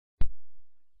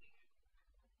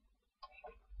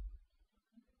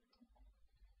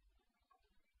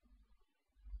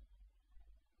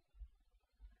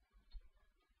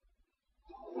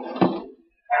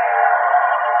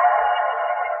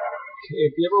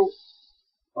If you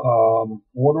ever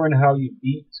wondering how you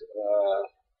beat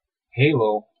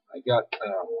Halo, I'm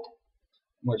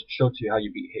going to show to you how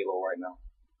you beat Halo right now.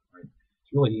 Right?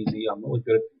 It's really easy. I'm really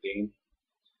good at the game,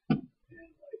 and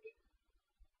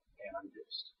I'm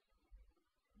just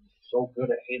so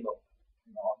good at Halo.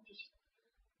 I'm just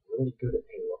really good at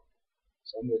Halo.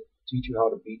 So I'm going to teach you how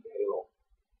to beat Halo,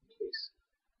 in case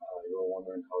you were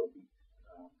wondering how to beat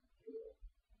Halo.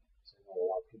 So I know a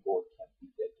lot of people can't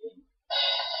beat that game.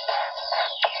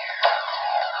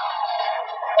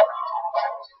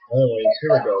 Anyways,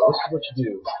 here we go. This is what you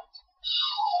do.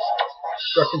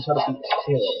 Instructions how to beat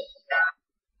Halo.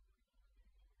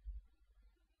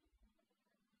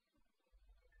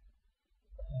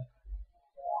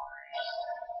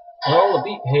 Well, to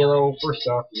beat Halo, first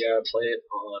off, you gotta play it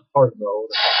on hard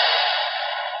mode.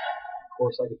 Of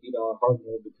course, I can beat on hard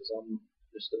mode because I'm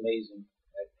just amazing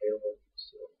at Halo.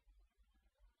 So.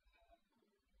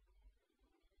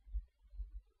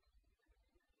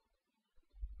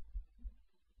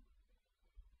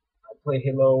 I play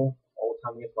Halo all the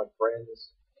time with my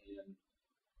friends, and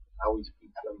I always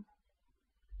beat them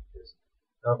because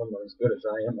none of them are as good as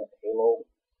I am at Halo.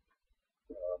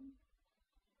 Yeah.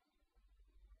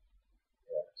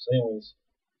 So, anyways,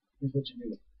 here's what you do.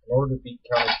 In order to beat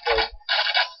Counter-Strike,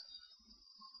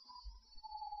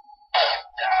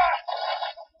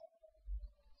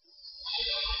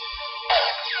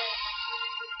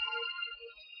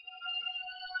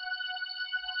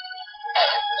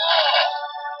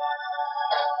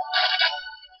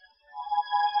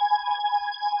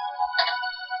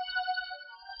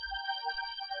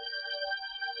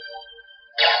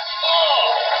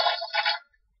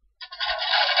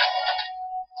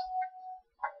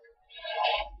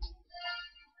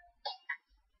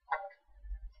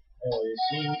 anyways,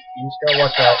 see, you just gotta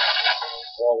watch out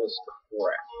for all this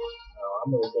crap.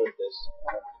 I'm really good at this.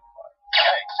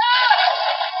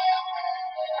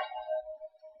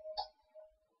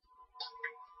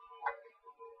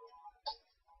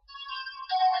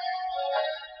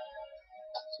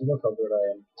 See, look how good I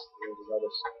am. You'll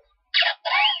notice.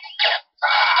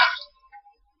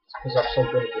 Because I'm so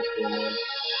good at this game, man.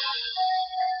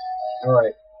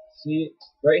 Alright, see,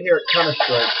 right here at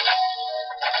Counter-Strike,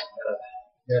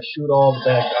 you gotta shoot all the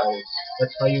bad guys.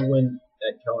 That's how you win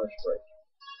at Counter-Strike.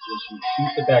 Is you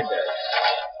shoot the bad guys.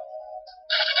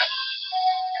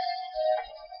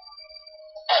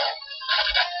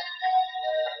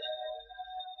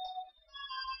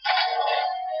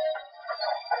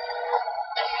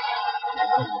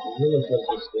 I'm really good at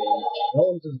this game. No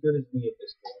one's as good as me at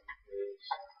this game because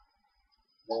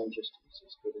no one just is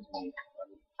as good as me.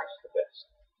 I'm just the best.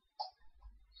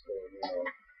 So,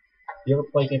 if you ever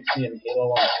play against me in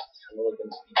Halo, I'm really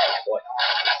gonna beat your butt.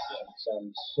 It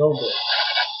sounds so good.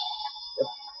 Yep,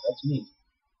 that's me.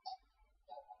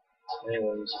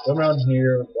 Anyways, come around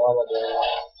here, blah blah blah.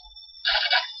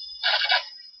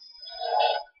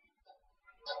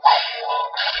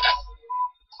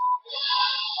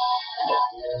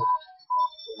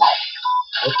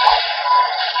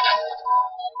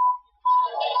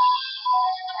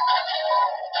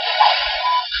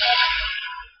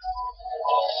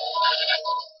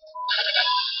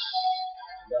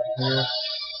 Down here.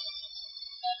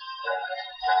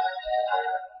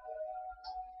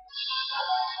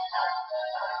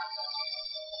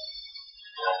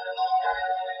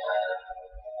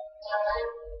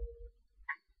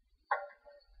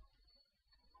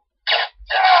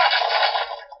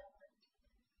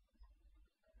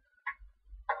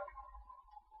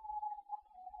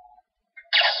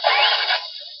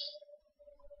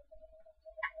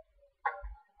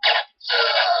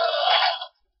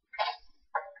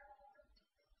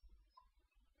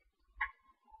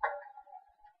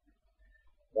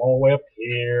 All the way up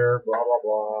here, blah blah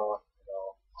blah. I'm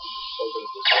just so good at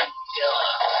this game. Yeah,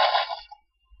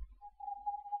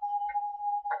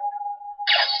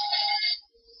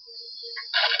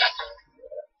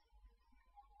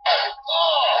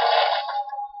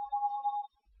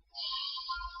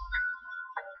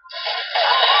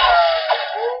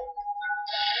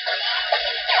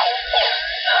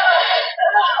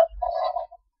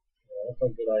 look how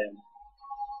good I am.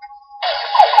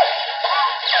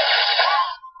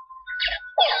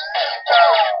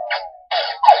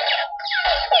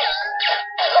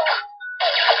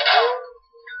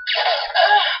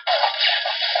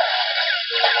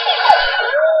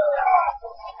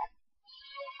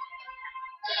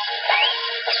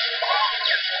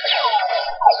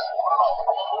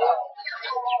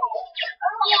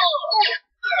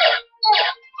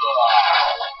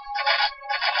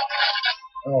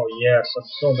 Oh yes, I'm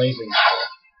so amazing.